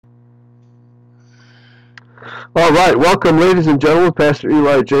All right, welcome, ladies and gentlemen. Pastor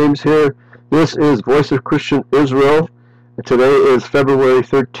Eli James here. This is Voice of Christian Israel. Today is February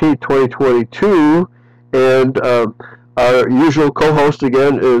 13th, 2022, and our usual co-host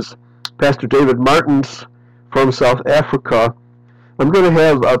again is Pastor David Martins from South Africa. I'm going to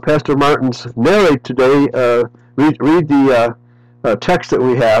have Pastor Martins narrate today, read the text that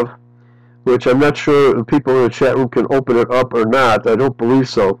we have, which I'm not sure if people in the chat room can open it up or not. I don't believe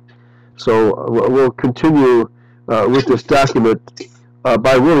so. So we'll continue with this document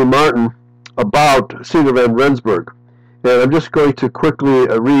by Willie Martin about Siener and Rensburg. And I'm just going to quickly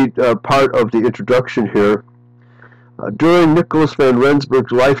read part of the introduction here. During Nicholas van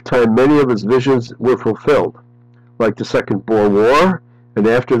Rensburg's lifetime, many of his visions were fulfilled, like the Second Boer War, and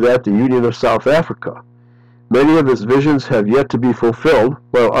after that the Union of South Africa. Many of his visions have yet to be fulfilled,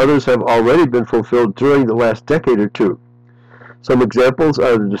 while others have already been fulfilled during the last decade or two. Some examples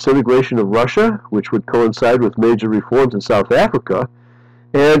are the disintegration of Russia, which would coincide with major reforms in South Africa,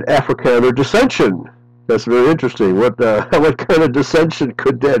 and Afrikaner dissension. That's very interesting. What kind of dissension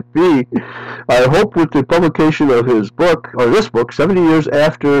could that be? I hope with the publication of his book, or this book, 70 years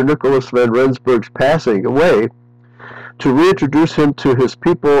after Nicholas van Rensburg's passing away, to reintroduce him to his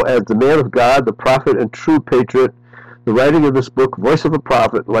people as the man of God, the prophet and true patriot. The writing of this book, Voice of a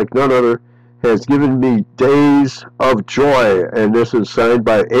Prophet, like none other, has given me days of joy, and this is signed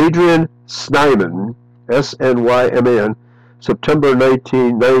by Adrian Snyman, S-N-Y-M-A-N, September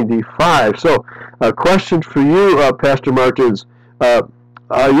 1995. So, a question for you, Pastor Martins.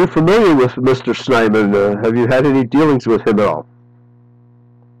 Are you familiar with Mr. Snyman? Have you had any dealings with him at all?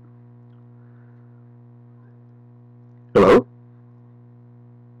 Hello?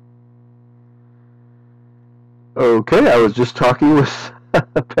 Okay, I was just talking with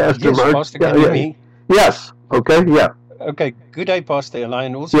Pastor Mark. Pastor, can you hear me? Yes. Okay. Yeah. Okay. Good day, Pastor Eli,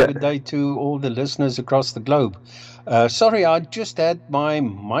 and also good day to all the listeners across the globe. Sorry, I just had my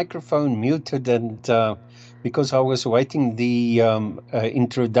microphone muted, and because I was waiting the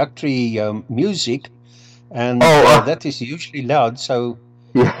introductory music, and that is usually loud, so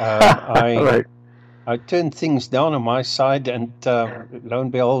right. I turned things down on my side, and lo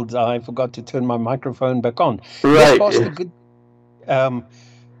and behold, I forgot to turn my microphone back on. Right. Yes, Pastor, good.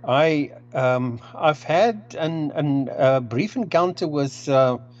 I've had a brief encounter with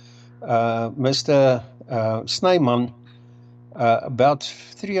Mr. Snyman about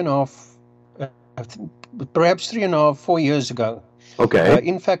 4 years ago. Okay.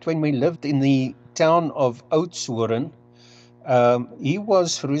 In fact, when we lived in the town of Oudtshoorn, he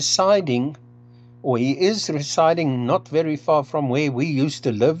was residing, or he is residing, not very far from where we used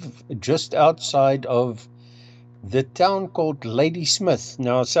to live, just outside of the town called Ladysmith.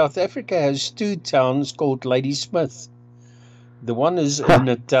 Now, South Africa has two towns called Ladysmith. The one is in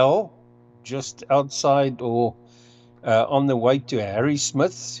Natal, just outside or on the way to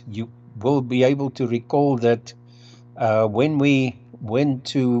Harrismith. You will be able to recall that when we went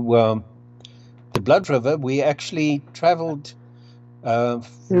to the Blood River, we actually traveled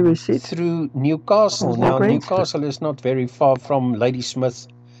through Newcastle. Now, Newcastle is not very far from Ladysmith.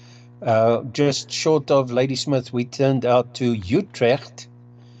 Just short of Ladysmith, we turned out to Utrecht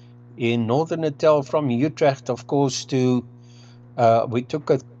in northern Natal. From Utrecht, of course, we took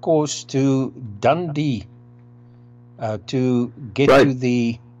a course to Dundee to get to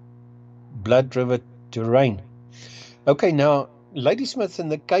the Blood River terrain. Okay, now Ladysmith in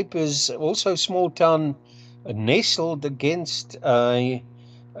the Cape is also a small town nestled against a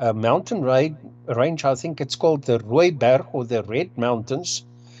mountain range. I think it's called the Rooiberg or the Red Mountains.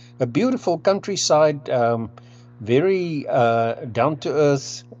 A beautiful countryside, very down to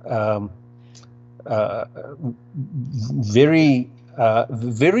earth, very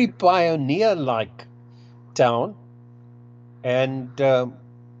pioneer-like town. And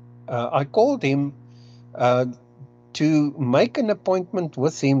I called him to make an appointment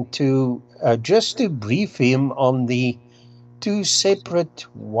with him to just to brief him on the two separate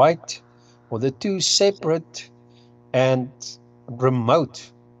and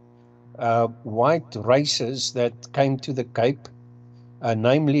remote white races that came to the Cape,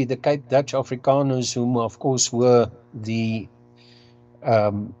 namely the Cape Dutch Afrikaners, whom of course were the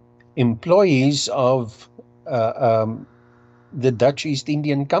employees of the Dutch East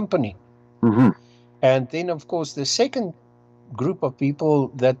Indian Company. Mm-hmm. And then of course the second group of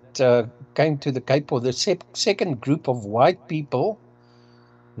people that came to the Cape, or the second group of white people,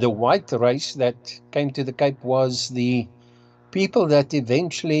 the white race that came to the Cape, was the people that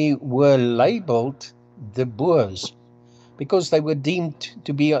eventually were labeled the Boers, because they were deemed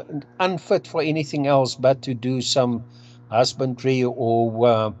to be unfit for anything else but to do some husbandry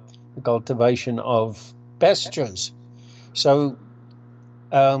or the cultivation of pastures. So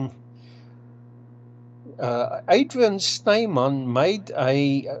Adrian Snyman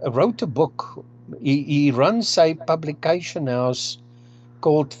wrote a book. He runs a publication house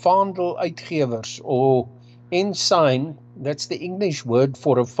called Vaandel Uitgewers, or Ensign. That's the English word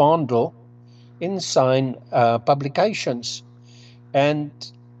for a Vaandel. Ensign publications. And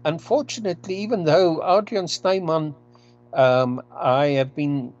unfortunately, even though Adrian Snyman, that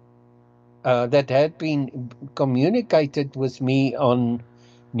had been communicated with me on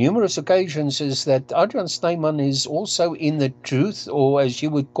numerous occasions, is that Adrian Snyman is also in the truth, or as you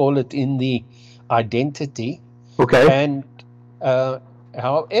would call it, in the identity. Okay. And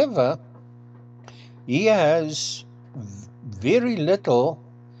however, he has very little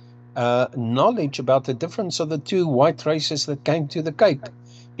knowledge about the difference of the two white races that came to the Cape.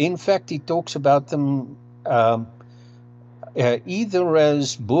 In fact, he talks about them either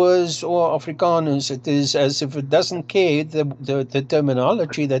as Boers or Afrikaners. It is as if it doesn't care the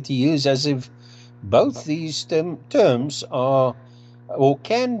terminology that he uses, as if both these terms are or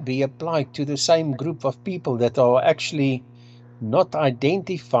can be applied to the same group of people that are actually not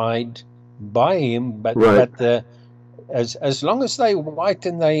identified by him, but as long as they're white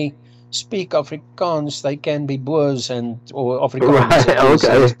and they speak Afrikaans, they can be Boers or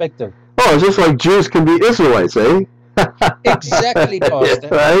Afrikaners, respective. Oh, it's just like Jews can be Israelites, eh? Exactly, Pastor.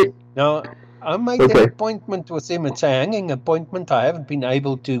 Right? Now, I made an appointment with him. It's a hanging appointment. I haven't been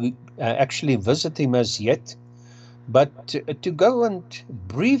able to actually visit him as yet, but to go and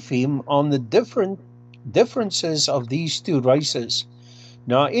brief him on the differences of these two races.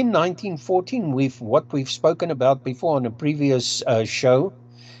 Now, in 1914, what we've spoken about before on a previous show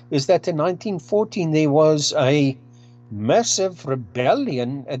is that in 1914 there was a massive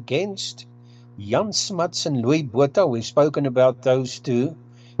rebellion against Jan Smuts and Louis Botha. We've spoken about those two.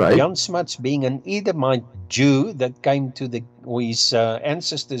 Right. Jan Smuts being an Edomite Jew that came to his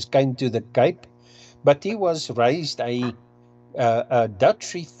ancestors came to the Cape, but he was raised a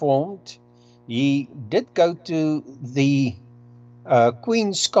Dutch Reformed. He did go to the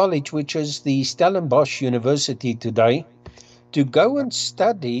Queen's College, which is the Stellenbosch University today, to go and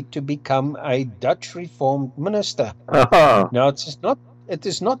study to become a Dutch Reformed minister. Uh-huh. Now, it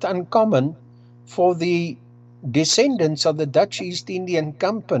is not uncommon for the descendants of the Dutch East Indian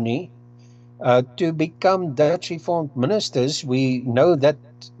Company to become Dutch Reformed ministers. We know that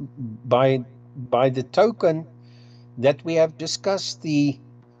by the token that we have discussed the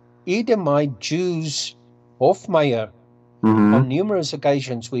Edomite Jews, Hofmeyr, on numerous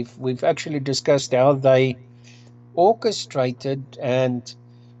occasions. We've actually discussed how they orchestrated and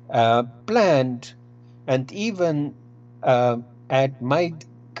planned and even had made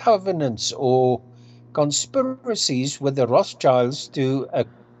covenants or conspiracies with the Rothschilds to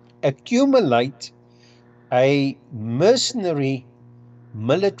accumulate a mercenary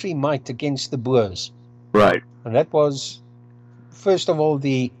military might against the Boers. Right. And that was, first of all,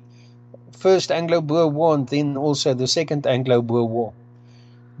 the First Anglo-Boer War, and then also the Second Anglo-Boer War.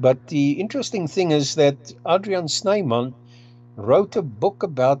 But the interesting thing is that Adrian Snyman wrote a book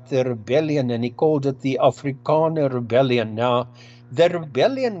about the rebellion, and he called it the Afrikaner Rebellion. Now, the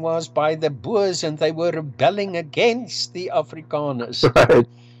rebellion was by the Boers, and they were rebelling against the Afrikaners. Right.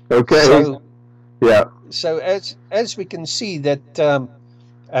 Okay. So as we can see that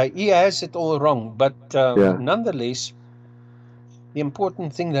he has it all wrong, but nonetheless, the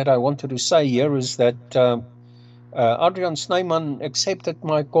important thing that I wanted to say here is that Adrian Snyman accepted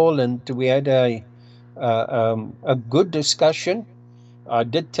my call, and we had a good discussion. I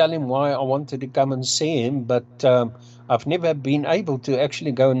did tell him why I wanted to come and see him, but I've never been able to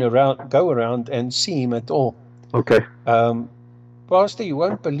actually go around and see him at all. Okay. Pastor, you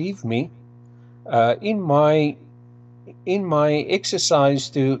won't believe me. In my exercise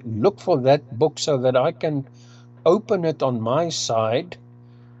to look for that book so that I can open it on my side,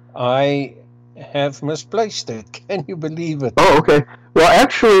 I have misplaced it. Can you believe it? Oh, okay. Well,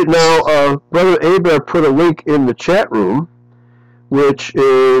 actually, now Brother Aber put a link in the chat room, which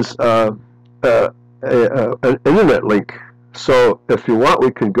is an internet link. So if you want,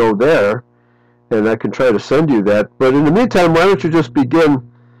 we can go there, and I can try to send you that. But in the meantime, why don't you just begin?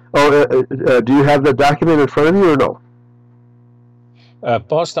 Do you have the document in front of you or no?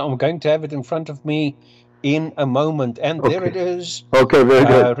 Pastor, I'm going to have it in front of me in a moment, and there it is. Okay, very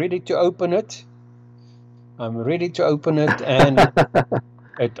good. Ready to open it. I'm ready to open it, and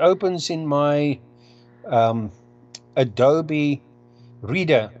it opens in my Adobe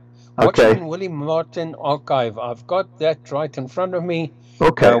Reader. Washington William Martin Archive. I've got that right in front of me.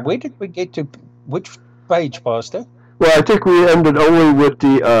 Okay. Where did we get to? Which page, Pastor? Well, I think we ended only with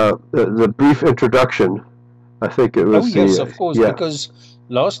the brief introduction. I think it Oh was yes, of course, yeah. because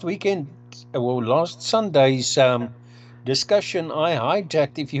last Sunday's discussion I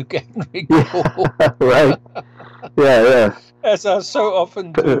hijacked, if you can recall, Right. Yeah. as I so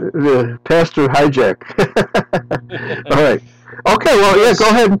often do. Pastor hijack. All right. Okay. Well, yeah. Go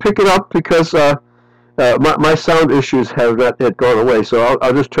Yes, ahead and pick it up because my sound issues have not yet gone away, so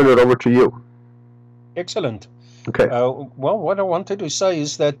I'll just turn it over to you. excellent. Okay. Well, what I wanted to say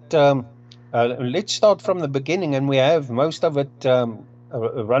is that let's start from the beginning, and we have most of it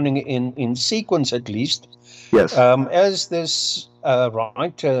running in sequence at least. Yes. As this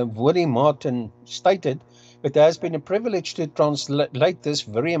writer, Woody Martin, stated, it has been a privilege to translate this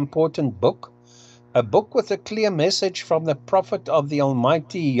very important book, a book with a clear message from the prophet of the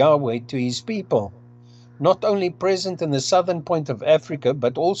Almighty Yahweh to his people, not only present in the southern point of Africa,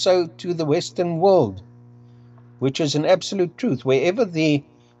 but also to the Western world, which is an absolute truth. Wherever the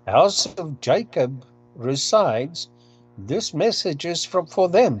house of Jacob resides, this message is for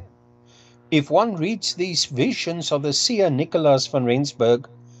them. If one reads these visions of the seer Nicholas van Rensburg,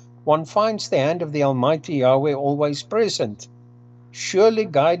 one finds the hand of the Almighty Yahweh always present, surely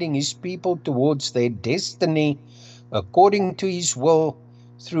guiding his people towards their destiny according to his will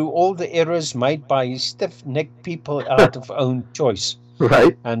through all the errors made by his stiff-necked people out of own choice.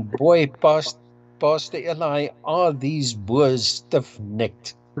 Right. And boy, Pastor Eli, are these Boers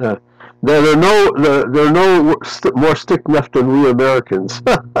stiff-necked? There are no more stick-necked than we Americans.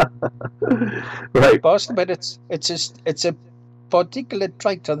 Right. Pastor, but it's a particular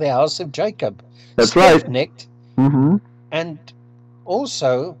trait of the house of Jacob. That's right. Stiff-necked, and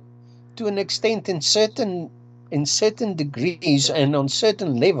also to an extent in certain degrees and on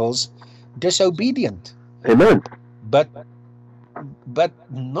certain levels disobedient. Amen. But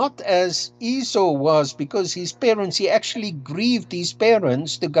not as Esau was, because his parents, he actually grieved his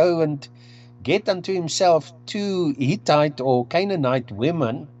parents to go and get unto himself 2 Hittite or Canaanite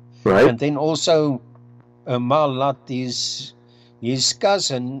women, right, and then also Maalat, his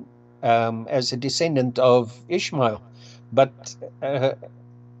cousin, as a descendant of Ishmael. But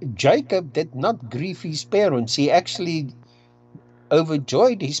Jacob did not grieve his parents. He actually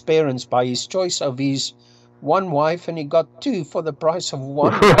overjoyed his parents by his choice of his one wife, and he got 2 for the price of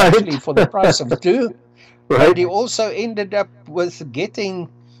one, right. actually for the price of 2. Right. And he also ended up with getting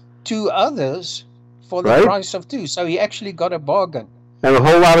 2 others for the right. price of 2. So he actually got a bargain. And a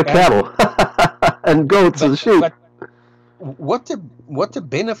whole lot of cattle and goats and sheep. But what a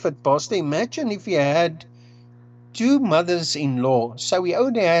benefit, Pastor. Imagine if he had 2 mothers-in-law. So he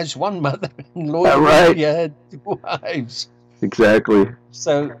only has 1 mother-in-law, and right. he had 2 wives. Exactly.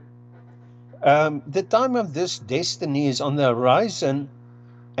 So the time of this destiny is on the horizon,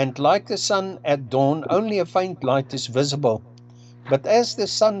 and like the sun at dawn, only a faint light is visible. But as the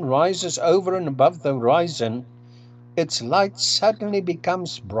sun rises over and above the horizon, its light suddenly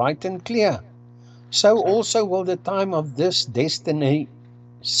becomes bright and clear. So also will the time of this destiny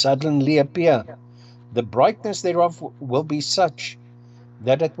suddenly appear. The brightness thereof will be such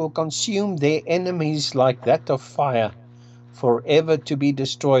that it will consume their enemies like that of fire, forever to be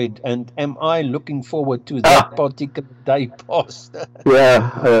destroyed. And am I looking forward to that particular day, Pastor?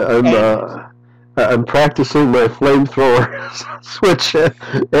 Yeah, I'm practicing my flamethrower switch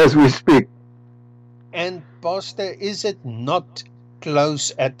as we speak. And Pastor, is it not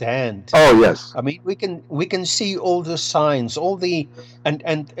close at hand? Oh yes. I mean, we can see all the signs, all the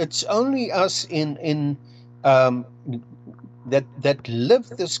and it's only us in that live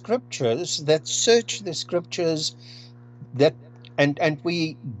the scriptures, that search the scriptures, that and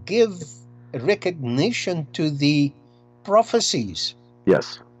we give recognition to the prophecies.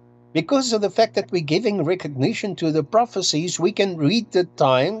 Yes. Because of the fact that we're giving recognition to the prophecies, we can read the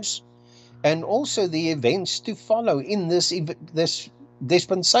times and also the events to follow in this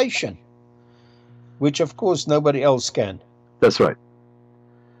dispensation, which of course nobody else can. That's right.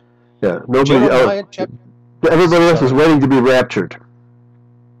 Yeah, nobody else. Everybody else is waiting to be raptured.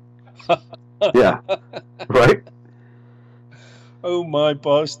 Yeah, right. Oh my,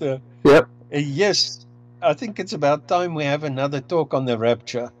 Pastor. Yep. Yes, I think it's about time we have another talk on the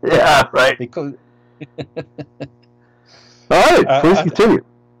rapture. Yeah, right. Because all right, please continue.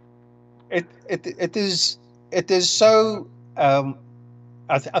 It is so. I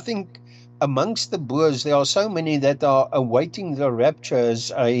think amongst the Boers there are so many that are awaiting the rapture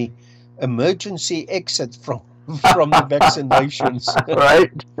as a emergency exit from the vaccinations.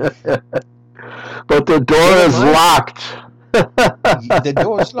 Right. But the door is locked. The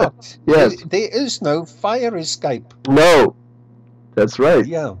door is locked. Yes. There is no fire escape. No. That's right.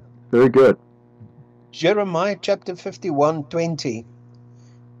 Yeah. Very good. Jeremiah chapter 51:20.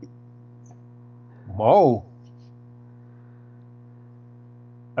 Wow.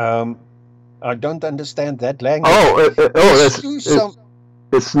 I don't understand that language.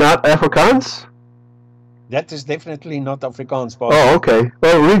 It's not Afrikaans? That is definitely not Afrikaans, Pastor. Oh, okay.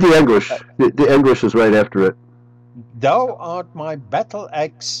 Well, read the English. The English is right after it. Thou art my battle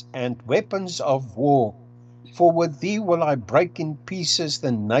axe and weapons of war, for with thee will I break in pieces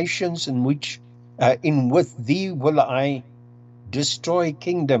the nations in with thee will I destroy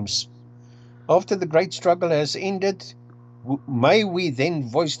kingdoms. After the great struggle has ended, may we then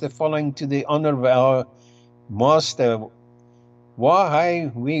voice the following to the honor of our Master.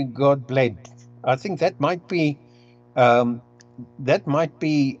 Why we God bled. I think that might be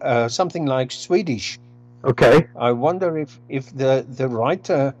something like Swedish. Okay. I wonder if the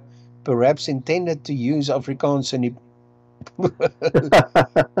writer perhaps intended to use Afrikaans and he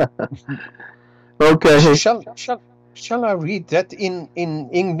Okay. Shall I read that in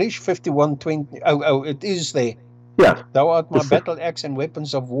English? 51:20. Oh, it is there. Yeah. Thou art my battle axe and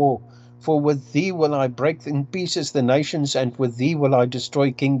weapons of war. For with thee will I break in pieces the nations, and with thee will I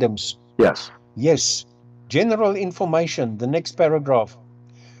destroy kingdoms. Yes. Yes. General information, the next paragraph.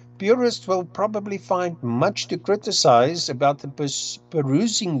 Purists will probably find much to criticize about the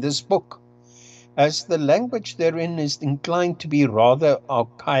perusing this book, as the language therein is inclined to be rather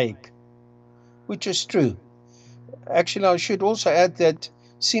archaic, which is true. Actually, I should also add that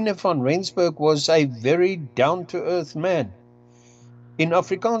Siener van Rensburg was a very down-to-earth man. In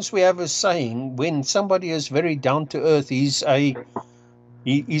Afrikaans, we have a saying, when somebody is very down-to-earth, he's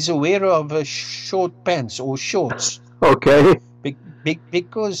aware of short pants or shorts. Okay.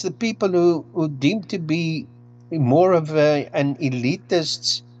 Because the people who deem to be more of an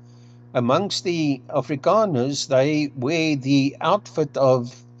elitists amongst the Afrikaners, they wear the outfit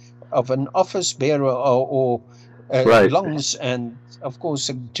of an office bearer or right. longs and, of course,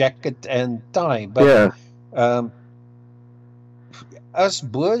 a jacket and tie. But us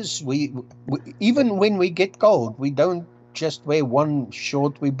Boers, we even when we get cold, we don't just wear one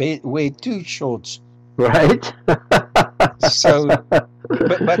short, we wear two shorts. Right. So,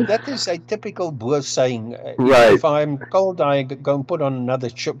 but that is a typical Boer saying. Right. If I'm cold, I go and put on another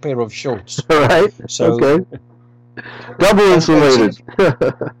pair of shorts. Right. So, okay. Double insulated.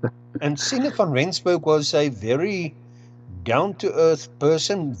 And Siener van Rensburg was a very down-to-earth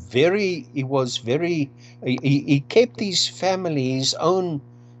person. He kept his family, his own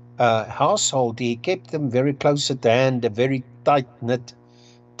household. He kept them very close at hand, a very tight-knit,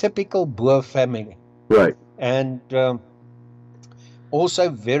 typical Boer family. Right. And also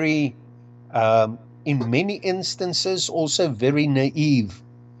very, in many instances, also very naive.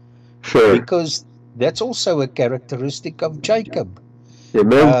 Sure. Because that's also a characteristic of Jacob.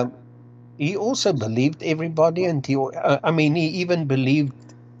 Amen. He also believed everybody, and he even believed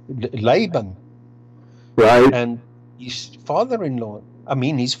Laban. Right. And his father-in-law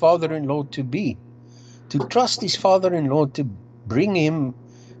to be, to trust his father-in-law to bring him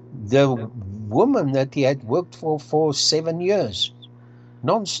the woman that he had worked for 7 years,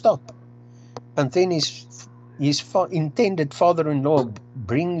 non-stop. And then his intended father-in-law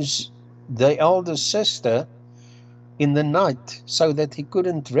brings the elder sister in the night so that he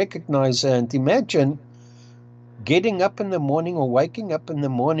couldn't recognize her. And imagine getting up in the morning or waking up in the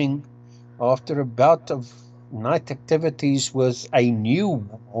morning after a bout of night activities with a new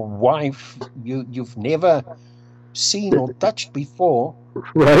wife you've never seen or touched before.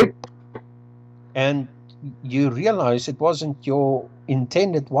 Right. And you realize it wasn't your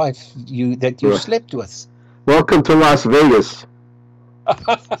intended wife that you slept with. Welcome to Las Vegas.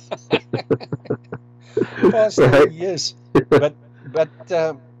 Pastor, right? Yes, but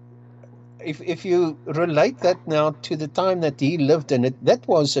if you relate that now to the time that he lived in it, that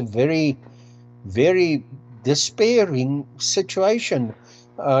was a very, very despairing situation.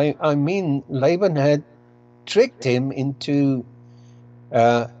 I mean, Laban had tricked him into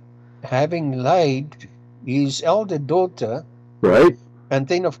having laid his elder daughter, right? And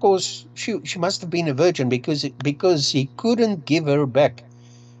then, of course, she must have been a virgin because he couldn't give her back.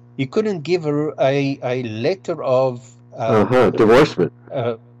 He couldn't give her a letter of divorcement.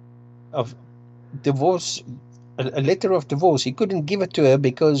 Of divorce, a letter of divorce. He couldn't give it to her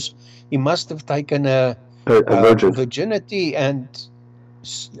because he must have taken a virginity, and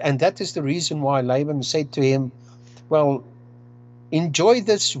that is the reason why Laban said to him, "Well, enjoy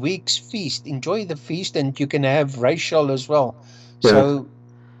this week's feast. Enjoy the feast, and you can have Rachel as well." Yes. So,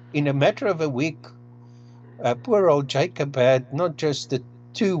 in a matter of a week, poor old Jacob had not just the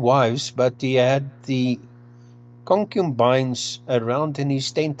 2 wives, but he had the concubines around in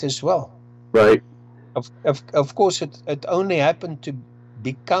his tent as well. Right. Of course, it only happened to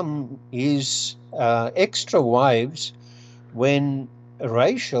become his extra wives when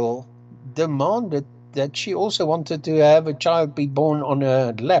Rachel demanded that she also wanted to have a child be born on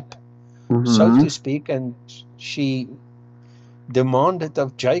her lap, so to speak, and she demanded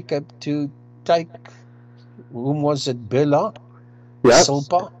of Jacob to take, whom was it, Bilhah? Yeah.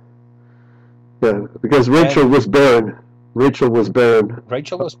 Silpah? Yeah, because Rachel was barren. Rachel was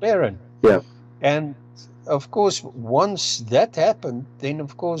barren. Yeah. And of course, once that happened, then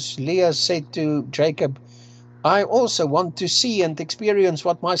of course Leah said to Jacob, I also want to see and experience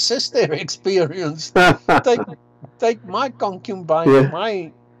what my sister experienced. Take my concubine,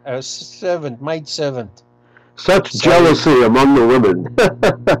 my maid servant. Such jealousy among the women.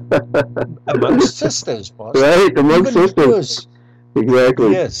 Amongst sisters, boss. Right, amongst sisters.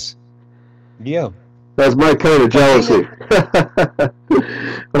 Exactly. Yes. Yeah. That's my kind of jealousy.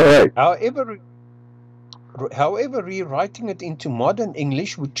 All right. However, rewriting it into modern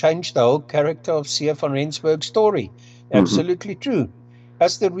English would change the whole character of Sier van Rensburg's story. Absolutely true.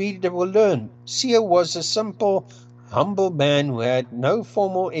 As the reader will learn, Sier was a simple, humble man who had no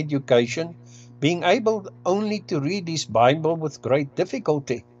formal education, being able only to read his Bible with great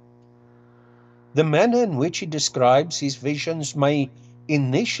difficulty. The manner in which he describes his visions may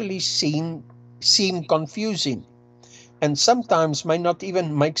initially seem confusing, and sometimes may not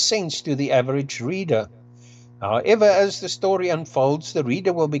even make sense to the average reader. However, as the story unfolds, the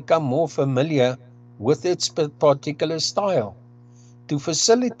reader will become more familiar with its particular style. To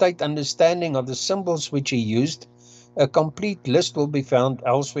facilitate understanding of the symbols which he used, a complete list will be found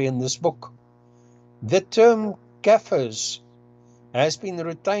elsewhere in this book. The term Kafirs has been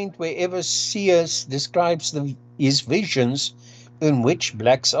retained wherever Sears describes his visions in which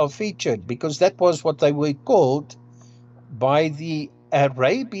blacks are featured, because that was what they were called by the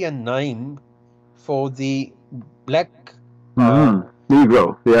Arabian name for the black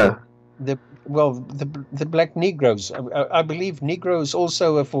Negro, yeah. The black Negroes. I believe Negro is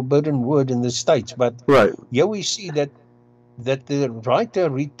also a forbidden word in the States, but here we see that the writer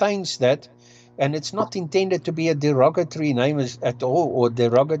retains that, and it's not intended to be a derogatory name at all, or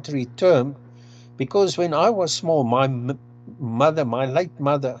derogatory term, because when I was small, my late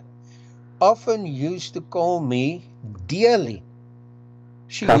mother, often used to call me dearly.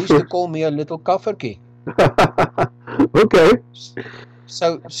 She used to call me a little kaffertjie. Okay.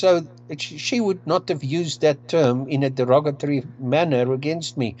 So she would not have used that term in a derogatory manner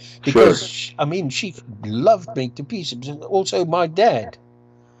against me, because she loved me to pieces. Also my dad.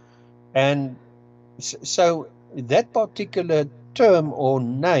 And so that particular term or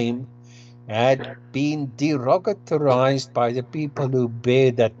name had been derogatorized by the people who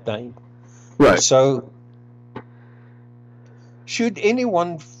bear that name. Right. So should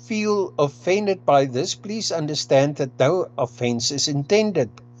anyone feel offended by this, please understand that no offense is intended,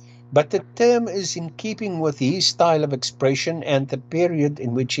 but the term is in keeping with his style of expression and the period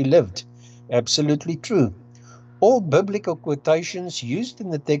in which he lived. Absolutely true. All biblical quotations used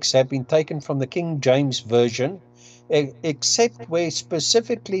in the text have been taken from the King James Version, except where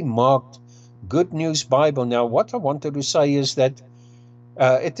specifically marked Good News Bible. Now, what I wanted to say is that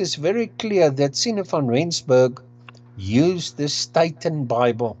it is very clear that Siener van Rensburg used the Staten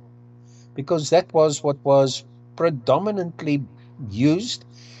Bible, because that was what was predominantly used.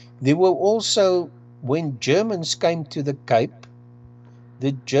 There were also, when Germans came to the Cape,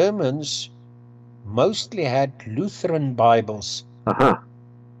 the Germans mostly had Lutheran Bibles,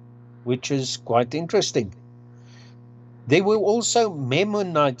 which is quite interesting. There were also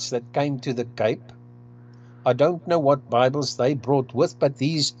Mennonites that came to the Cape. I don't know what Bibles they brought with, but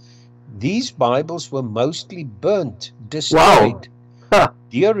these Bibles were mostly burnt, destroyed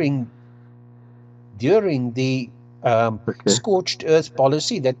during the scorched earth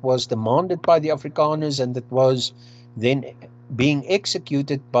policy that was demanded by the Afrikaners, and that was then being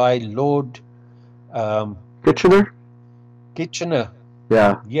executed by Lord Kitchener.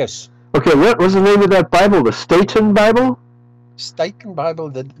 Yeah. Yes. Okay, what was the name of that Bible? The Staten Bible? Staten Bible.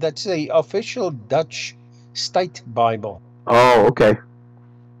 That's the official Dutch state Bible. Oh, okay.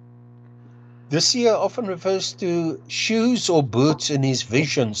 The seer often refers to shoes or boots in his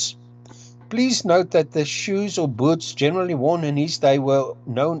visions. Please note that the shoes or boots generally worn in his day were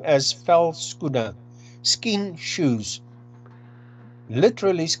known as velskoene, skin shoes.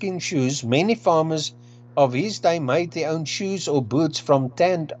 Literally skin shoes. Many farmers of his day made their own shoes or boots from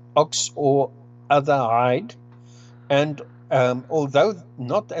tanned ox or other hide, and although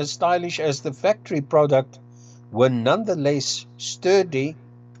not as stylish as the factory product, were nonetheless sturdy,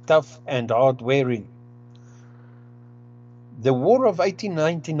 tough, and hard-wearing. The War of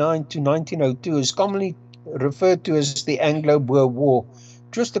 1899 to 1902 is commonly referred to as the Anglo-Boer War.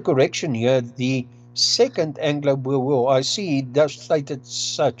 Just a correction here, the Second Anglo-Boer War. I see it does state it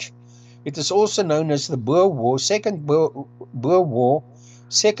such. It is also known as the Boer War, Boer War,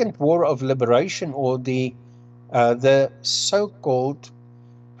 Second War of Liberation, or the so-called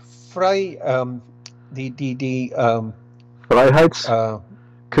Vrijheidskrieg.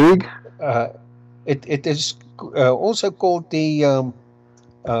 It is also called the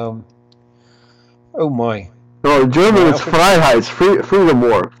oh my. No, in German it's freedom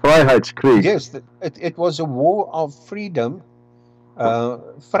war, Vrijheidskrieg. Yes, it was a war of freedom,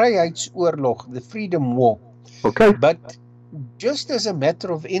 Vrijheidsoorlog, the Freedom War. Okay. But just as a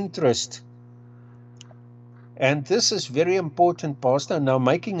matter of interest, and this is very important, Pastor, now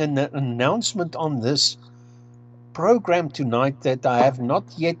making an announcement on this program tonight that I have not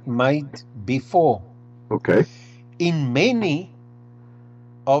yet made before. Okay. In many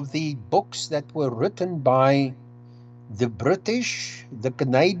of the books that were written by the British, the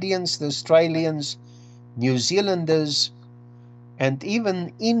Canadians, the Australians, New Zealanders, and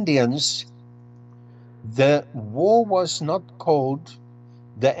even Indians, the war was not called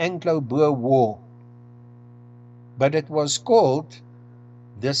the Anglo-Boer War, but it was called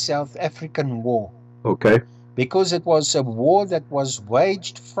the South African War. Okay. Because it was a war that was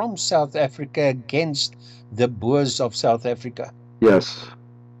waged from South Africa against the Boers of South Africa. Yes.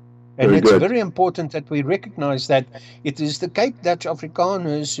 And it's very important that we recognize that it is the Cape Dutch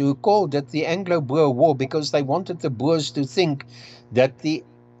Afrikaners who called it the Anglo-Boer War, because they wanted the Boers to think that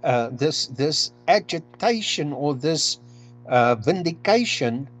this agitation or this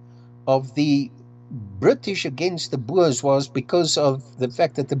vindication of the British against the Boers was because of the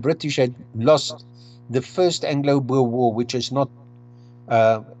fact that the British had lost the first Anglo-Boer War, which is not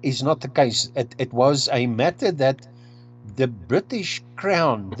the case. It was a matter that the British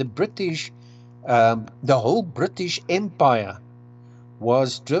Crown, the whole British Empire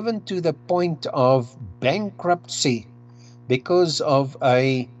was driven to the point of bankruptcy because of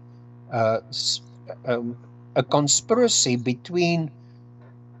a conspiracy between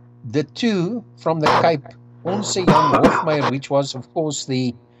the two from the Cape, Onze Jan Hofmeyer, which was, of course,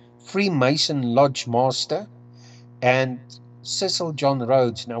 the Freemason Lodge Master, and Cecil John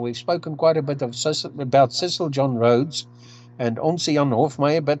Rhodes. Now, we've spoken quite a bit about Cecil John Rhodes and Onze Jan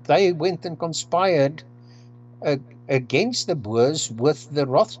Hofmeyer, but they went and conspired against the Boers with the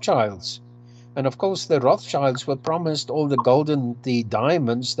Rothschilds. And, of course, the Rothschilds were promised all the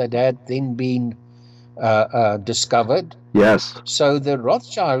diamonds that had then been discovered. Yes. So the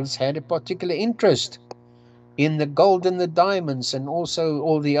Rothschilds had a particular interest in the gold and the diamonds, and also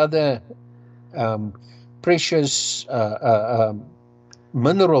all the other precious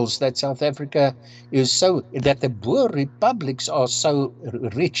minerals that South Africa is that the Boer republics are so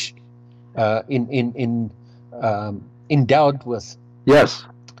rich endowed with. Yes.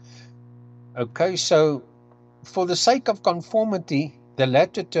 Okay, so for the sake of conformity, the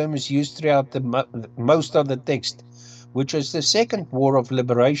latter term is used throughout most of the text, which is the Second War of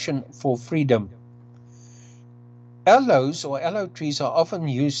Liberation for Freedom. Aloes or aloe trees are often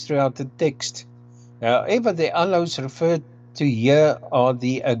used throughout the text. However, the aloes referred to here are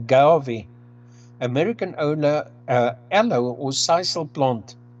the agave, American aloe or sisal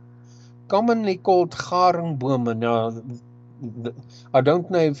plant, commonly called garingbome. Now, I don't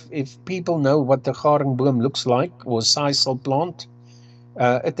know if people know what the garingbome looks like, or sisal plant.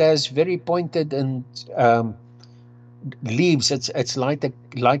 It has very pointed and leaves. It's like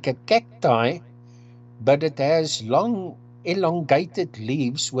a cacti, but it has long, elongated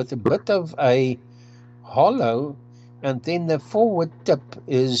leaves with a bit of a hollow, and then the forward tip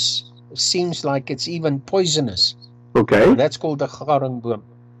seems like it's even poisonous. Okay. And that's called a garingboom.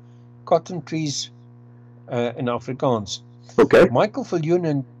 Cotton trees in Afrikaans. Okay. Michael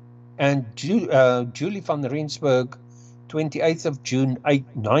Viljoen and Julie van Rensburg, 28th of June,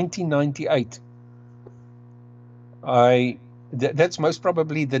 1998. That's most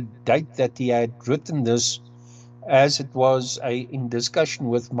probably the date that he had written this, as it was in discussion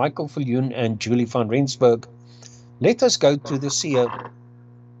with Michael Viljoen and Julie van Rensburg. Let us go to the seer.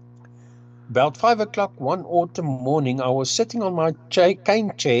 About 5 o'clock one autumn morning, I was sitting on my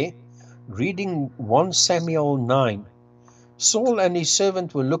cane chair, reading 1 Samuel 9. Saul and his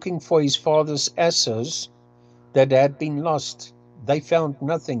servant were looking for his father's asses that had been lost. They found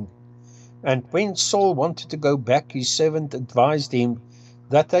nothing. And when Saul wanted to go back, his servant advised him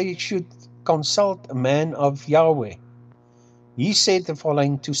that they should consult a man of Yahweh. He said the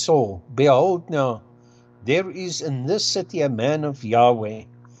following to Saul, "Behold now, there is in this city a man of Yahweh,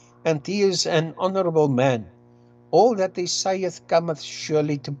 and he is an honorable man. All that he saith cometh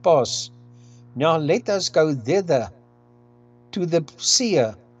surely to pass. Now let us go thither to the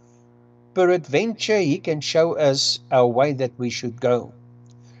seer, Peradventure he can show us our way that we should go.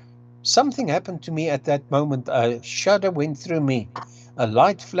 Something happened to me at that moment. A shudder went through me. A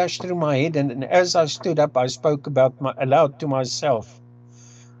light flashed through my head, and as I stood up, I spoke aloud to myself.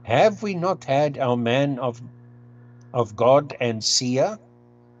 Have we not had our man of God and seer?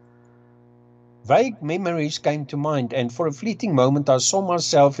 Vague memories came to mind, and for a fleeting moment I saw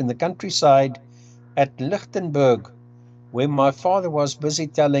myself in the countryside at Lichtenberg, where my father was busy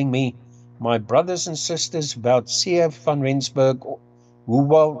telling me my brothers and sisters about Seer van Rensburg,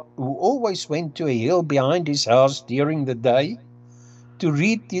 who always went to a hill behind his house during the day to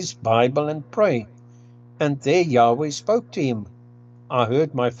read his Bible and pray. And there Yahweh spoke to him, I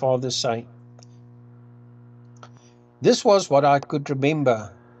heard my father say. This was what I could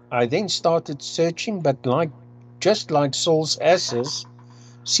remember. I then started searching, but just like Saul's asses,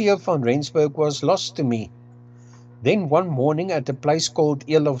 Seer van Rensburg was lost to me. Then one morning at a place called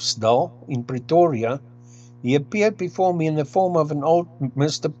Elofsdal in Pretoria, he appeared before me in the form of an old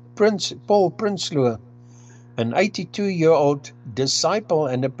Mr. Paul Prinsloo, an 82-year-old disciple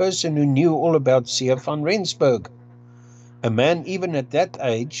and a person who knew all about Seer van Rensburg, a man even at that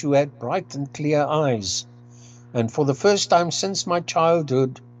age who had bright and clear eyes. And for the first time since my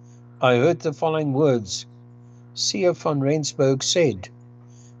childhood, I heard the following words. Seer van Rensburg said,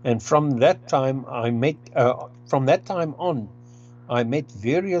 and from that time on, I met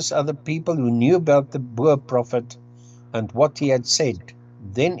various other people who knew about the Boer prophet and what he had said.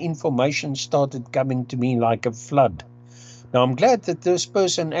 Then information started coming to me like a flood. Now I'm glad that this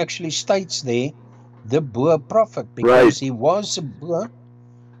person actually states there, the Boer prophet, because he was a Boer,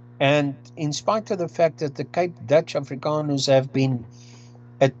 and in spite of the fact that the Cape Dutch Afrikaners have been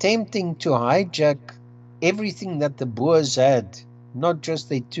attempting to hijack everything that the Boers had, not just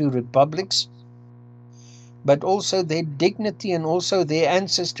their two republics, but also their dignity and also their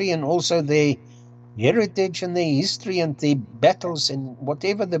ancestry and also their heritage and their history and their battles and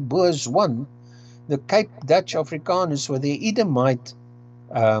whatever the Boers won, the Cape Dutch Afrikaners with their Edomite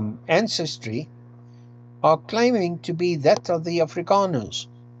ancestry are claiming to be that of the Afrikaners.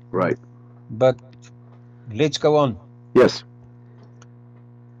 Right. But let's go on. Yes.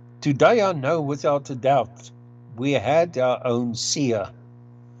 Today I know without a doubt we had our own seer.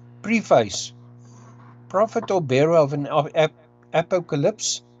 Preface. Prophet or bearer of an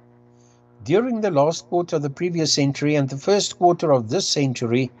apocalypse. During the last quarter of the previous century and the first quarter of this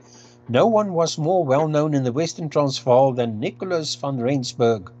century, no one was more well known in the Western Transvaal than Nicholas van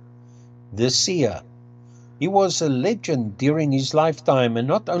Rensburg, the seer. He was a legend during his lifetime, and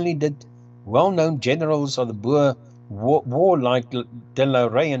not only did well-known generals of the Boer war like De La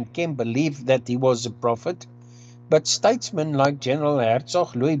Rey and Kemp believe that he was a prophet, but statesmen like General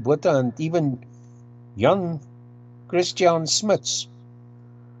Hertzog, Louis Botha, and even Jan Christian Smuts,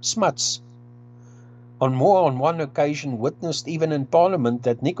 on one occasion witnessed even in Parliament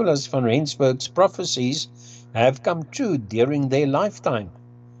that Nicholas van Rensburg's prophecies have come true during their lifetime.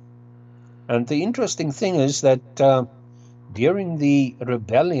 And the interesting thing is that during the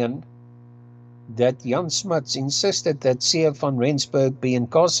rebellion, that Jan Smuts insisted that Seer van Rensburg be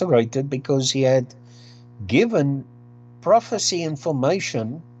incarcerated because he had given prophecy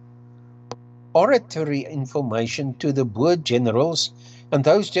information, oratory information to the Boer generals, and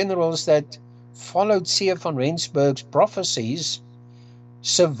those generals that followed Seer van Rensburg's prophecies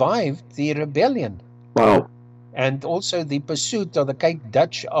survived the rebellion. Wow. And also the pursuit of the Cape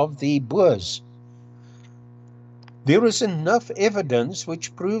Dutch of the Boers. There is enough evidence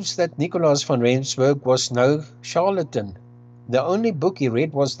which proves that Nicholas van Rensburg was no charlatan. The only book he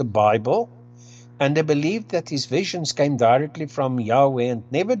read was the Bible, and he believed that his visions came directly from Yahweh, and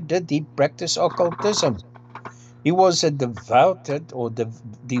never did he practice occultism. He was a devout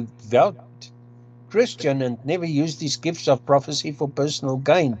Christian and never used his gifts of prophecy for personal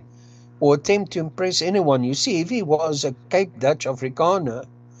gain or attempt to impress anyone. You see, if he was a Cape Dutch Afrikaner,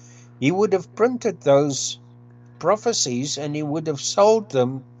 he would have printed those prophecies and he would have sold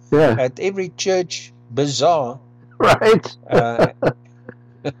them at every church bazaar. Right.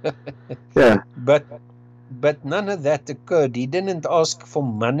 Yeah. But none of that occurred. He didn't ask for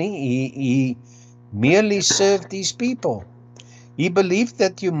money. He merely served these people. He believed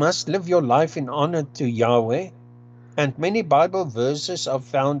that you must live your life in honor to Yahweh, and many Bible verses are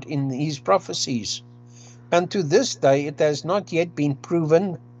found in his prophecies. And to this day, it has not yet been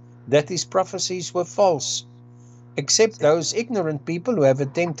proven that his prophecies were false, except those ignorant people who have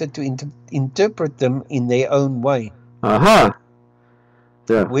attempted to interpret them in their own way. Uh-huh.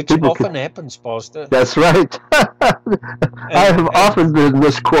 Yeah. Which often happens, Pastor. That's right. I have often been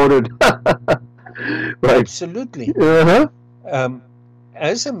misquoted. Right. Absolutely. Uh-huh.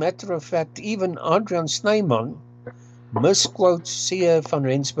 as a matter of fact, even Adrian Snyman misquotes Siener van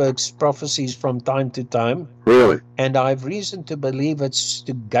Rensburg's prophecies from time to time. Really? And I have reason to believe it's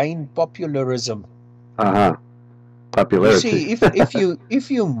to gain popularism. Popularity. You see,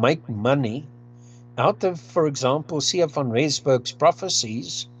 if you make money out of, for example, Siener van Rensburg's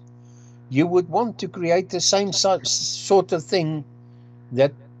prophecies, you would want to create the same sort of thing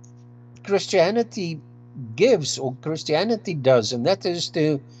that Christianity gives or Christianity does, and that is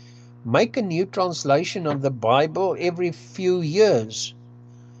to make a new translation of the Bible every few years,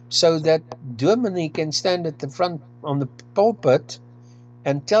 so that Dominee can stand at the front on the pulpit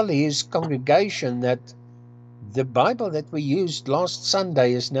and tell his congregation that the Bible that we used last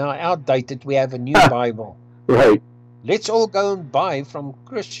Sunday is now outdated. We have a new Bible. Right. Let's all go and buy from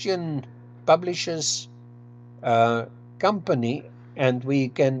Christian publishers company, and we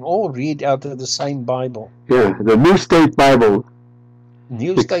can all read out of the same Bible. Yeah, the New State Bible.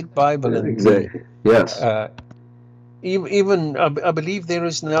 New State Bible. Exactly. Yes. Even I believe there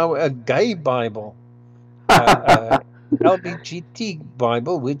is now a gay Bible, LBGT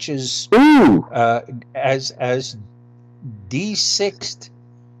Bible, which is as de-sexed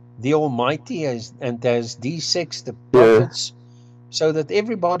the Almighty and as de-sexed the prophets, so that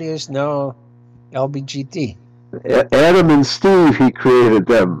everybody is now LBGT. Adam and Steve, he created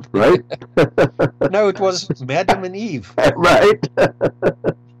them, right? No, it was Adam and Eve. Right.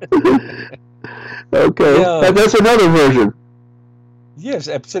 Okay, yeah. That's another version. Yes,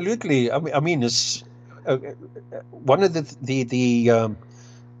 absolutely. I mean, it's one of the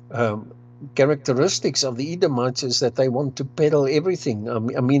characteristics of the Edomites is that they want to peddle everything.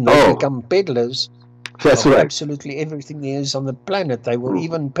 I mean, they become peddlers. That's right. Absolutely everything there is on the planet. They will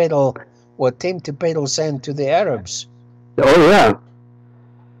even peddle or attempt to peddle sand to the Arabs. Oh yeah.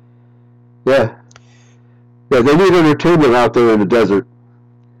 Yeah, they need entertainment out there in the desert.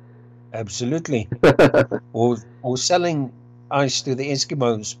 Absolutely. or selling ice to the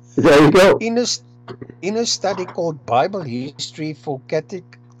Eskimos. There you go. In a study called Bible History for I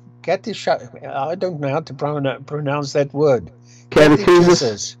don't know how to pronounce that word.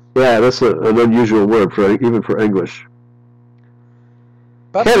 Catechesis. Yeah, that's an unusual word even for English.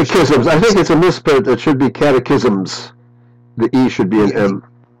 Catechisms. I think it's a misprint. It should be catechisms. The E should be an M.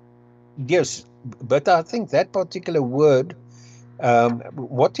 Yes, but I think that particular word,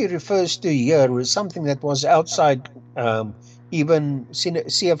 what he refers to here is something that was outside even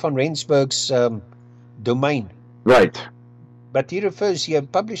Siener van Rensburg's domain. Right. But he refers here,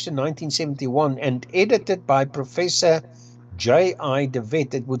 published in 1971 and edited by Professor J.I. de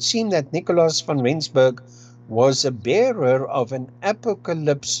Wet. It would seem that Nicolaas van Rensburg was a bearer of an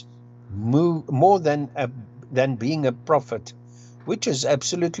apocalypse more than being a prophet, which is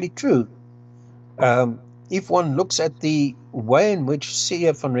absolutely true. If one looks at the way in which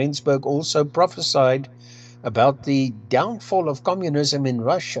Siener van Rensburg also prophesied about the downfall of communism in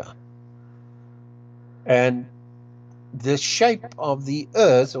Russia and the shape of the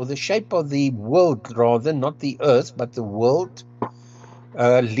earth, or the shape of the world rather, not the earth, but the world,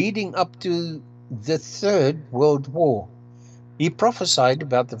 leading up to the Third World War. He prophesied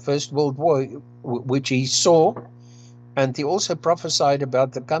about the First World War, which he saw, and he also prophesied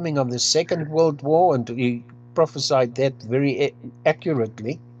about the coming of the Second World War, and he prophesied that very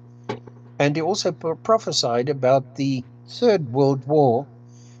accurately. And he also prophesied about the Third World War,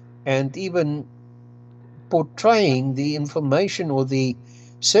 and even portraying the information or the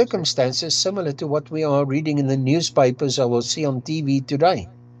circumstances similar to what we are reading in the newspapers or will see on TV today.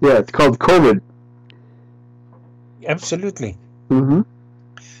 Yeah, it's called COVID. Absolutely. Mm-hmm.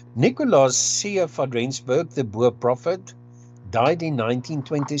 Nicolaas Siener van Rensburg, the Boer prophet, died in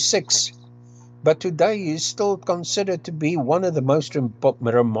 1926, but today he is still considered to be one of the most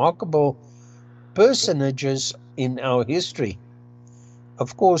remarkable personages in our history.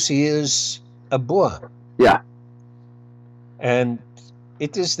 Of course, he is a Boer. Yeah. And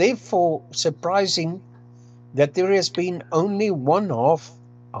it is therefore surprising that there has been only one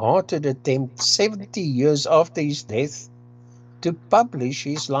half-hearted attempt 70 years after his death to publish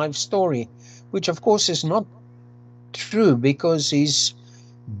his life story, which of course is not true because his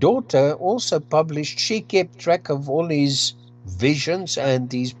daughter also published. She kept track of all his visions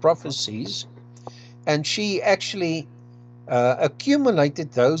and his prophecies, and she actually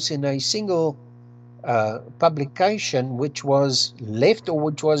accumulated those in a single publication, which was left or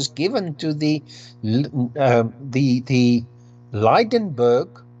which was given to the Leidenburg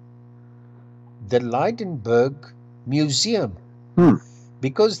Museum,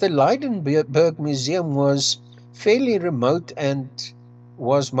 because the Leidenburg Museum was fairly remote and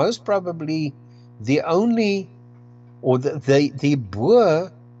was most probably the only or the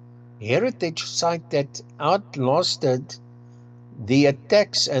Boer heritage site that outlasted the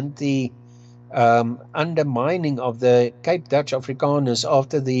attacks and the undermining of the Cape Dutch Afrikaners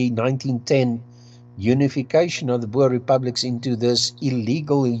after the 1910 unification of the Boer republics into this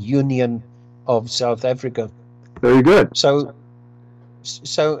illegal union of South Africa. Very good. So,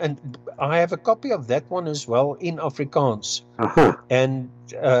 and I have a copy of that one as well in Afrikaans. Uh-huh. And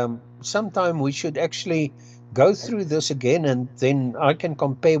sometime we should actually go through this again, and then I can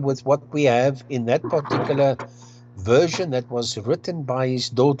compare with what we have in that particular version that was written by his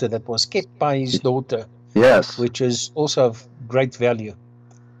daughter, that was kept by his daughter. Yes. Which is also of great value.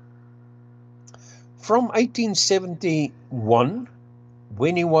 From 1871,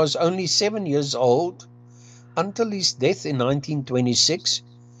 when he was only 7 years old, until his death in 1926,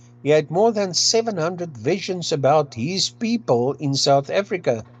 he had more than 700 visions about his people in South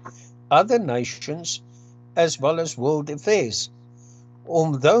Africa, other nations, as well as world affairs.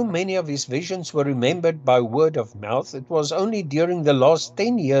 Although many of his visions were remembered by word of mouth, it was only during the last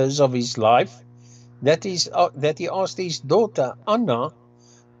 10 years of his life that he asked his daughter, Anna,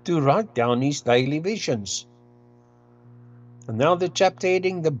 to write down his daily visions. And now the chapter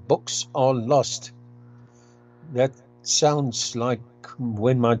heading, The Books Are Lost. That sounds like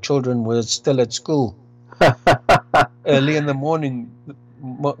when my children were still at school. Early in the morning,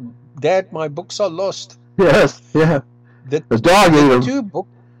 Dad, my books are lost. Yes, yeah. The dog ate them.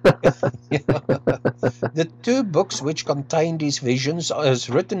 The two books which contained his visions, as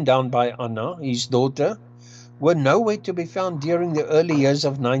written down by Anna, his daughter, were nowhere to be found during the early years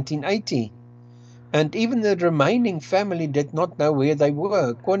of 1980. And even the remaining family did not know where they were.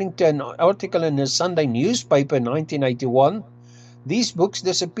 According to an article in a Sunday newspaper in 1981, these books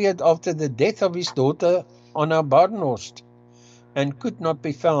disappeared after the death of his daughter, Anna Barnhorst, and could not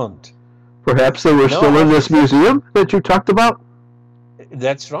be found. Perhaps they were still in this museum that you talked about?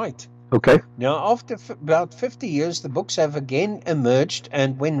 That's right. Okay. Now, after about 50 years, the books have again emerged,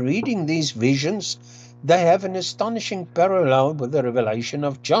 and when reading these visions, they have an astonishing parallel with the revelation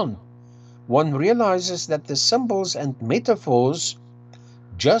of John. One realizes that the symbols and metaphors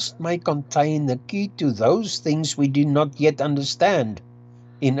just may contain the key to those things we do not yet understand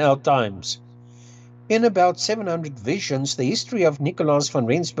in our times. In about 700 visions, the history of Nicolaas van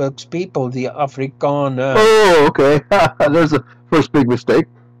Rensburg's people, the Afrikaner. Oh, okay. There's the first big mistake.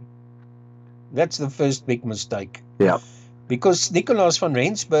 That's the first big mistake. Yeah. Because Nicolaas van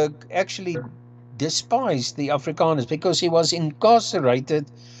Rensburg actually despised the Afrikaners because he was incarcerated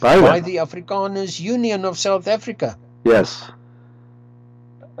by the Afrikaners Union of South Africa. Yes.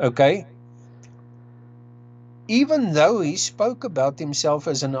 Okay. Even though he spoke about himself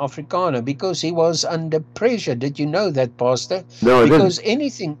as an Afrikaner because he was under pressure. Did you know that, Pastor? No, I because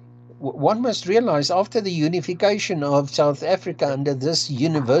didn't. One must realize after the unification of South Africa under this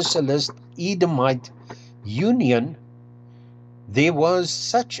universalist Edomite union, there was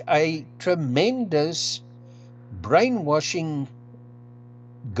such a tremendous brainwashing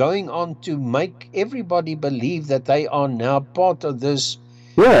going on to make everybody believe that they are now part of this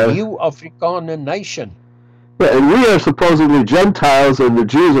new Afrikaner nation. Yeah, and we are supposedly Gentiles, and the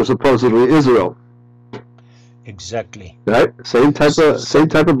Jews are supposedly Israel. Exactly. Right? Same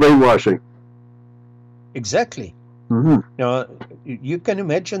type of brainwashing. Exactly. Mm-hmm. Now, you can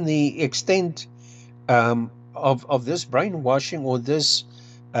imagine the extent of this brainwashing or this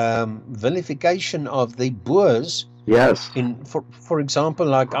vilification of the Boers. Yes. For example,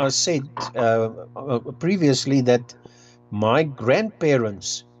 like I said previously, that my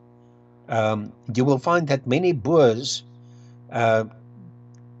grandparents, you will find that many Boers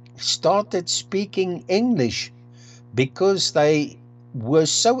started speaking English because they were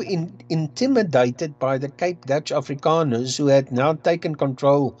so intimidated by the Cape Dutch Afrikaners, who had now taken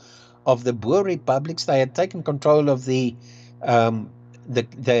control of the Boer republics. They had taken control of the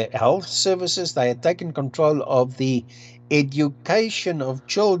health services. They had taken control of the education of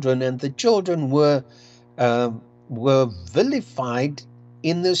children, and the children were vilified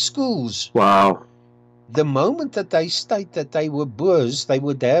in the schools. Wow. The moment that they state that they were Boers, they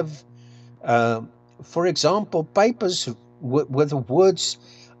would have, for example, papers with the words,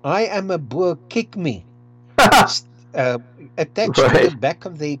 "I am a Boer, kick me," attached to the back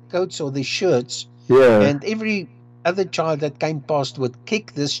of their coats or their shirts. Yeah. And every other child that came past would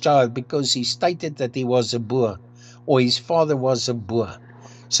kick this child because he stated that he was a Boer or his father was a Boer.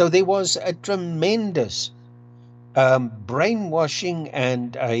 So there was a tremendous brainwashing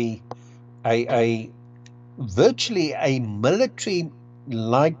and a virtually a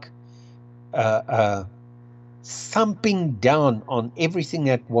military-like thumping down on everything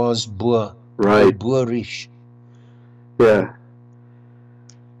that was Boer, right, Boerish. Yeah.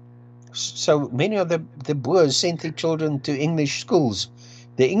 So many of the Boers sent their children to English schools.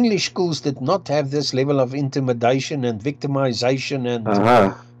 The English schools did not have this level of intimidation and victimization and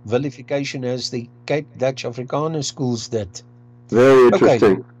vilification as the Cape Dutch Afrikaner schools did. Very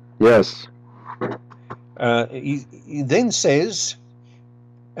interesting. Okay. Yes. He then says,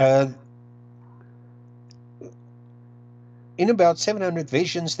 in about 700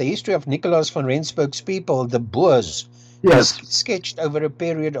 visions, the history of Nicolaas van Rensburg's people, the Boers, is sketched over a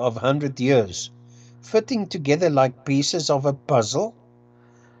period of 100 years, fitting together like pieces of a puzzle.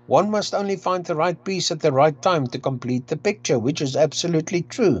 One must only find the right piece at the right time to complete the picture, which is absolutely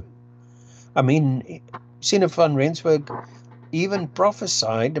true. I mean, Siener van Rensburg even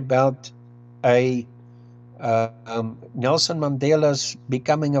prophesied about Nelson Mandela's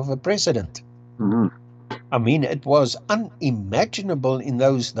becoming of a president. Mm-hmm. I mean, it was unimaginable in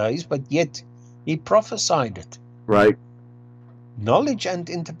those days, but yet he prophesied it. Right. Knowledge and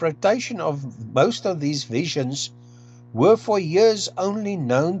interpretation of most of these visions were for years only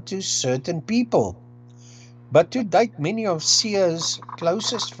known to certain people. But to date, many of Siener's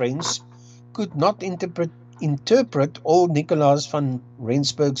closest friends could not interpret all Nicolaas van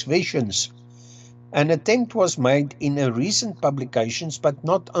Rensburg's visions. An attempt was made in a recent publications, but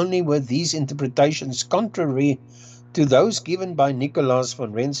not only were these interpretations contrary to those given by Nicolaas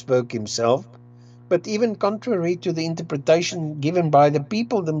van Rensburg himself, but even contrary to the interpretation given by the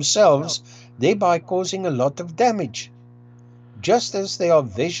people themselves, thereby causing a lot of damage. Just as there are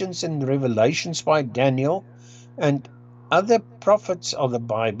visions and revelations by Daniel and other prophets of the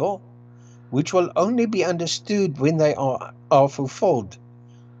Bible, which will only be understood when they are fulfilled,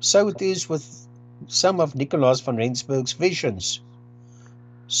 so it is with some of Nicolaas van Rensburg's visions,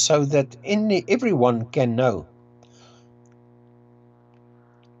 so that everyone can know.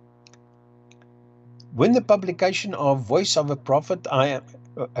 With the publication of Voice of a Prophet, I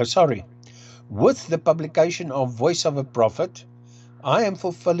am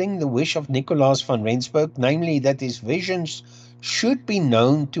fulfilling the wish of Nicolaas van Rensburg, namely that his visions should be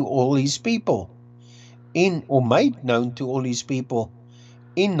known to all his people, made known to all his people.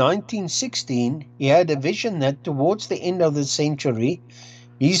 In 1916, he had a vision that towards the end of the century,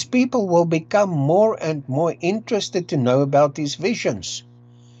 his people will become more and more interested to know about his visions.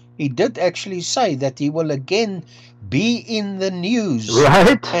 He did actually say that he will again be in the news,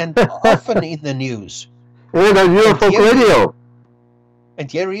 right? And often in the news. And on Eurofolk Radio.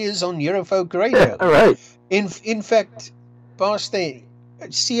 And here he is on Eurofolk Radio. All right. In fact, Pastor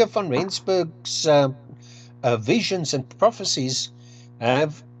Siener van Rensburg's visions and prophecies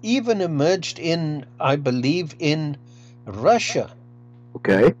have even emerged in, I believe, in Russia.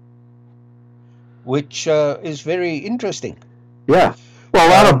 Okay. Which is very interesting. Yeah. Well,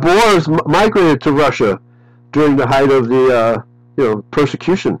 a lot of Boers migrated to Russia during the height of the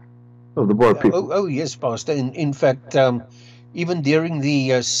persecution of the Boer people. Oh yes, Pastor. In fact, even during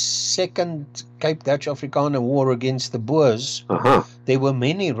the Second Cape Dutch Afrikaner War against the Boers, there were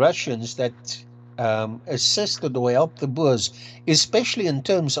many Russians that assisted or helped the Boers, especially in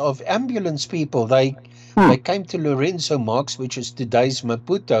terms of ambulance people. They came to Lorenzo Marx, which is today's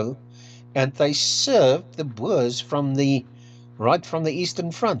Maputo, and they served the Boers right from the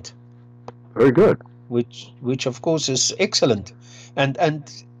Eastern Front. Very good. Which of course is excellent,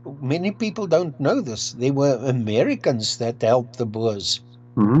 and many people don't know this. There were Americans that helped the Boers.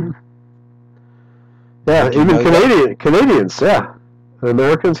 Mm-hmm. Yeah, even Canadians. Yeah.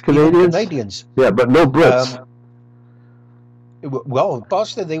 Americans, Canadians. Yeah, but no Brits. Well,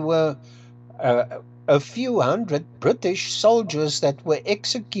 Pastor, there were a few hundred British soldiers that were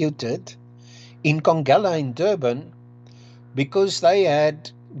executed in Congala in Durban because they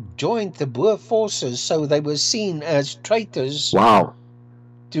had joined the Boer forces, so they were seen as traitors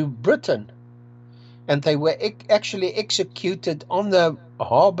to Britain. And they were actually executed on the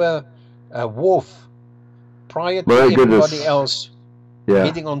harbour wharf prior to everybody else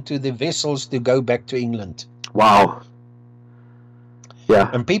heading onto the vessels to go back to England. Wow. Yeah.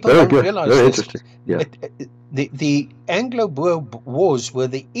 And people don't realize this. Yeah. The Anglo-Boer wars were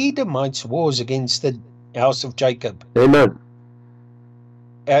the Edomites' wars against the House of Jacob. Amen.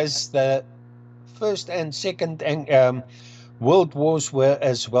 As the First and Second World Wars were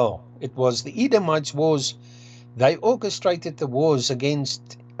as well. It was the Edomites' wars. They orchestrated the wars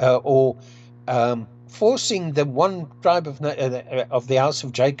against forcing the one tribe of the House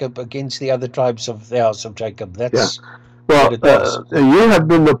of Jacob against the other tribes of the House of Jacob. That's well, you have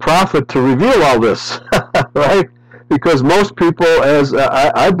been the prophet to reveal all this, right? Because most people, as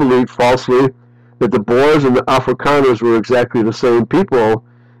I believe falsely, that the Boers and the Afrikaners were exactly the same people,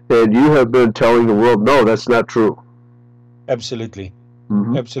 and you have been telling the world, no, that's not true. Absolutely.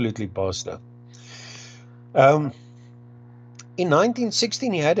 Mm-hmm. Absolutely, Pastor. In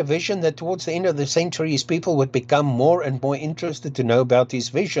 1916, he had a vision that towards the end of the century, his people would become more and more interested to know about his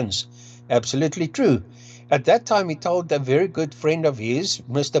visions. Absolutely true. At that time, he told a very good friend of his,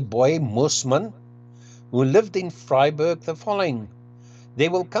 Mr. Boy Moosman, who lived in Freiburg, the following: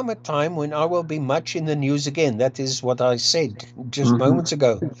 "There will come a time when I will be much in the news again." That is what I said just moments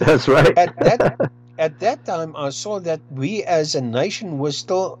ago. That's right. At that time, I saw that we as a nation were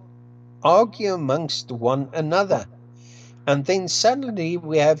still arguing amongst one another. And then suddenly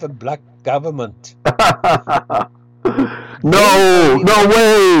we have a black government. No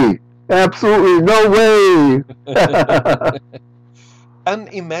way. Absolutely no way.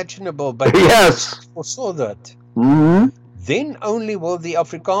 Unimaginable, but yes. Jesus foresaw that. Mm-hmm. Then only will the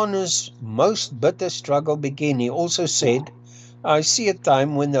Afrikaners' most bitter struggle begin. He also said, "I see a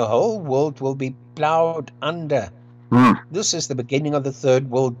time when the whole world will be plowed under." This is the beginning of the Third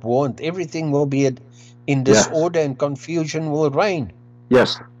World War, and everything will be in disorder and confusion will reign.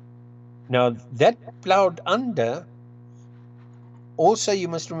 Yes. Now, that plowed under, also you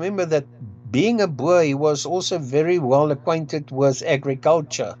must remember that being a Boer, he was also very well acquainted with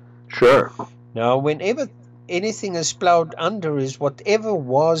agriculture. Sure. Now, whenever anything is plowed under is whatever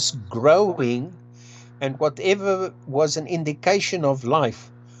was growing and whatever was an indication of life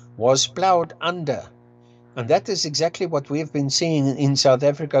was plowed under. And that is exactly what we've been seeing in South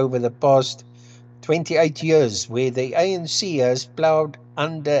Africa over the past 28 years, where the ANC has plowed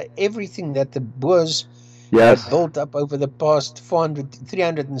under everything that the Boers have built up over the past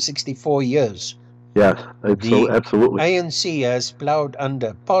 364 years. Yes, absolutely. The ANC has plowed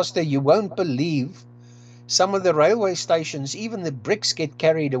under. Pastor, you won't believe some of the railway stations, even the bricks get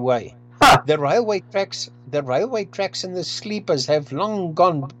carried away. The railway tracks and the sleepers have long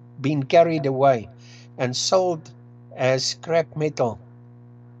gone been carried away and sold as scrap metal.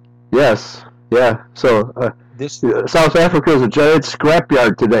 Yes, yeah. So South Africa is a giant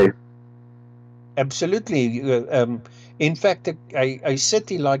scrapyard today. Absolutely. In fact, a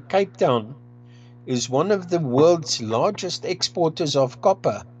city like Cape Town is one of the world's largest exporters of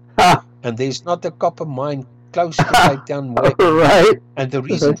copper. And there's not a copper mine close to Cape Town. Right. And the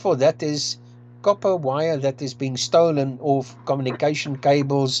reason for that is copper wire that is being stolen off communication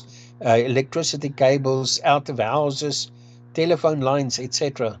cables, electricity cables, out of houses, telephone lines,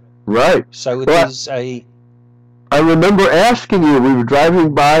 etc. Right. So it is a... I remember asking you, we were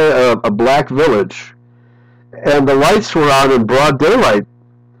driving by a black village, and the lights were on in broad daylight.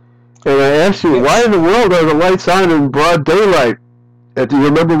 And I asked you, why in the world are the lights on in broad daylight? And do you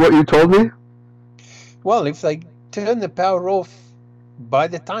remember what you told me? Well, if they turn the power off, by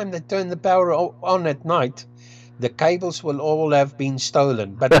the time they turn the power on at night, the cables will all have been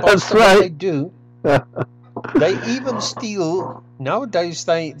stolen. But that's right. What they do, they even steal, nowadays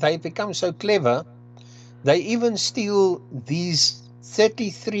they become so clever, they even steal these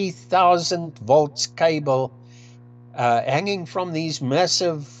 33,000 volts cable hanging from these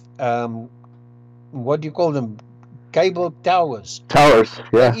massive, what do you call them, cable towers. Towers,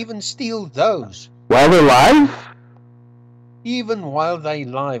 yeah. They even steal those. While they're live? Even while they're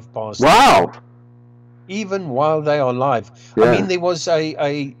live, Pastor. Wow. Even while they are live. Yeah. I mean, there was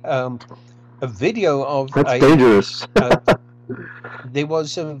a video of... That's dangerous. There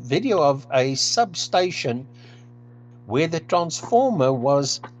was a video of a substation where the transformer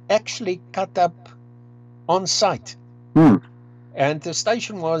was actually cut up on site. And the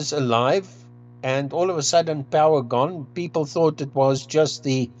station was alive, and all of a sudden power gone. People thought it was just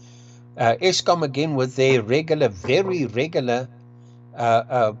the Eskom again with their very regular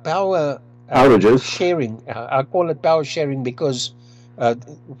power outages. Sharing. I call it power sharing because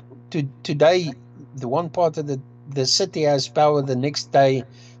today the one part of the city has power, the next day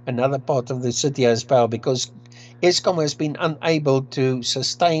another part of the city has power, because Eskom has been unable to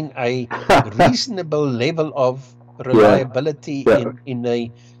sustain a reasonable level of reliability in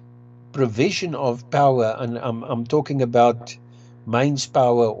a provision of power. And I'm talking about mains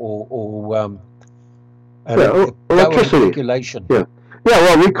power or electricity power regulation. Yeah,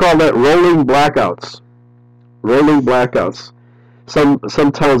 well, we call that rolling blackouts. Rolling blackouts. Some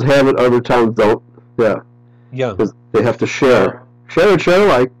towns have it, other towns don't. Yeah. Because they have to share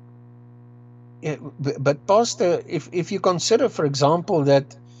alike. Yeah, but Pastor, if you consider, for example,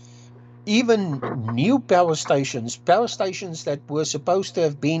 that even new power stations that were supposed to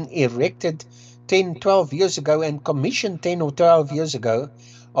have been erected 10, 12 years ago and commissioned 10 or 12 years ago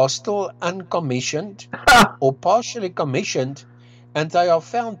are still uncommissioned or partially commissioned, and they are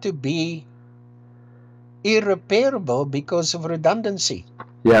found to be irreparable because of redundancy.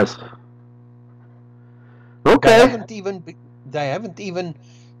 Yes. Okay. They haven't even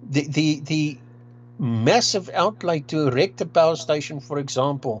the massive outlay to erect a power station, for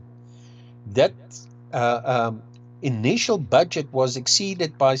example. That initial budget was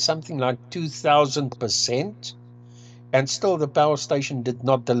exceeded by something like 2,000%, and still the power station did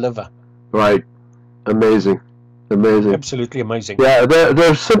not deliver. Right. Amazing. Absolutely amazing. Yeah,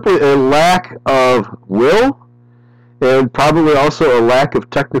 there's simply a lack of will, and probably also a lack of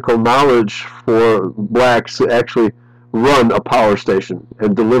technical knowledge for blacks to actually run a power station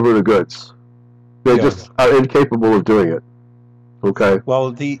and deliver the goods. They just are incapable of doing it. Okay.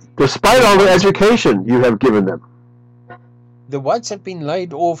 Well, despite all the education you have given them. The whites have been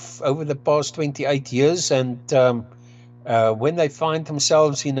laid off over the past 28 years, and when they find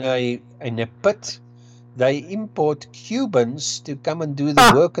themselves in a pit, they import Cubans to come and do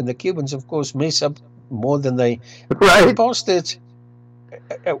the work, and the Cubans, of course, mess up more than they. Right. Past it,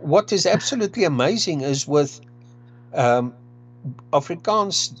 what is absolutely amazing is with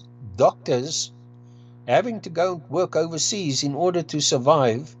Afrikaans doctors having to go and work overseas in order to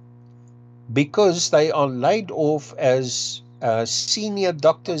survive, because they are laid off as senior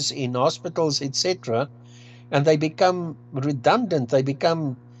doctors in hospitals, etc., and they become redundant. They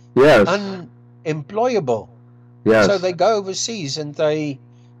become unemployable. Yes. So they go overseas and they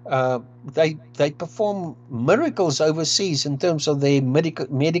perform miracles overseas in terms of their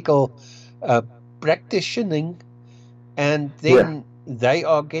medical practicing, and then they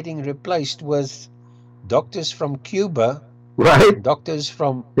are getting replaced with doctors from Cuba, right? Doctors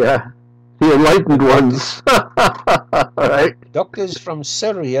from the enlightened ones, right? Doctors from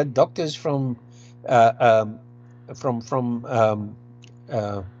Syria, doctors from Madagascar,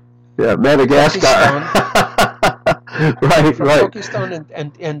 right? Pakistan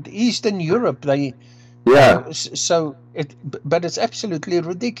and Eastern Europe. But it's absolutely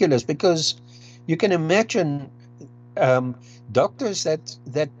ridiculous, because you can imagine doctors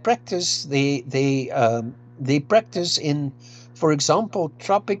that practice they practice in, for example,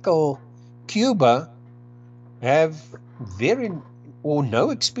 tropical Cuba, have very or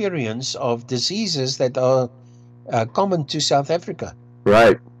no experience of diseases that are common to South Africa.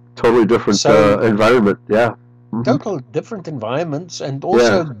 Right. Totally different environment. Yeah. Mm-hmm. Total different environments, and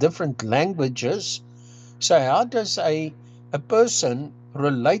also different languages. So how does a person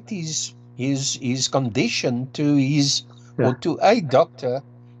relate his condition to or to a doctor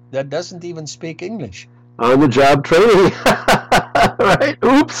that doesn't even speak English? On the job training. Right?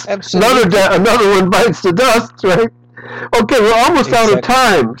 Oops. Absolutely. Another one bites the dust, right? Okay, we're almost out of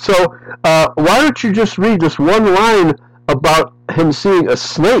time. So why don't you just read this one line about him seeing a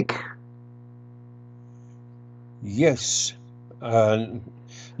snake? Yes.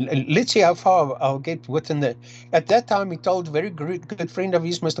 Let's see how far I'll get within that. At that time, he told a very good friend of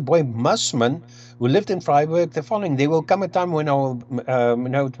his, Mr. Boy Musman, who lived in Vryburg, the following: there will come a time when I will,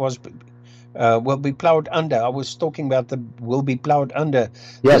 will be plowed under. I was talking about the will be plowed under.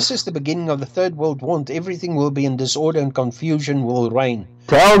 Yes. This is the beginning of the Third World War. Everything will be in disorder and confusion will reign.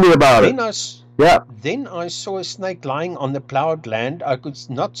 Tell me about it. Then I saw a snake lying on the plowed land. I could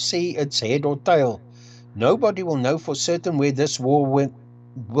not see its head or tail. Nobody will know for certain where this war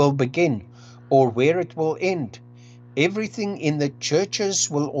will begin or where it will end. Everything in the churches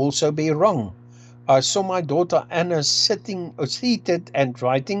will also be wrong. I saw my daughter Anna seated and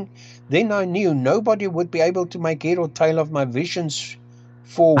writing. Then I knew nobody would be able to make head or tail of my visions,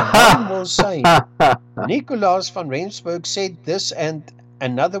 for one will say, Nicolaas van Rensburg said this, and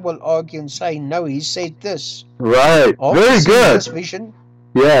another will argue and say, no, he said this. Right. Very good. This vision,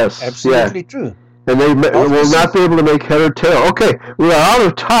 yes. Absolutely true. And they will not be able to make head or tail. Okay, we are out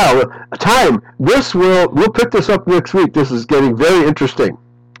of time. We'll pick this up next week. This is getting very interesting.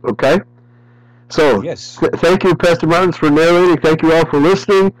 Okay? So, yes. Thank you, Pastor Martins, for narrating. Thank you all for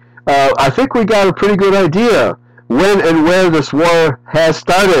listening. I think we got a pretty good idea when and where this war has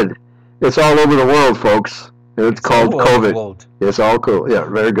started. It's all over the world, folks. And it's called COVID. It's all cool. Yeah,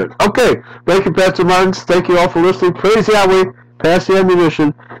 very good. Okay, thank you, Pastor Martins. Thank you all for listening. Praise Yahweh. Pass the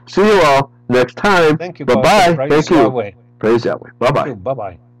ammunition. See you all next time. Thank you. Bye-bye. Thank you. Praise Yahweh. Bye-bye.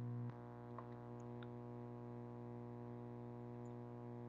 Bye-bye.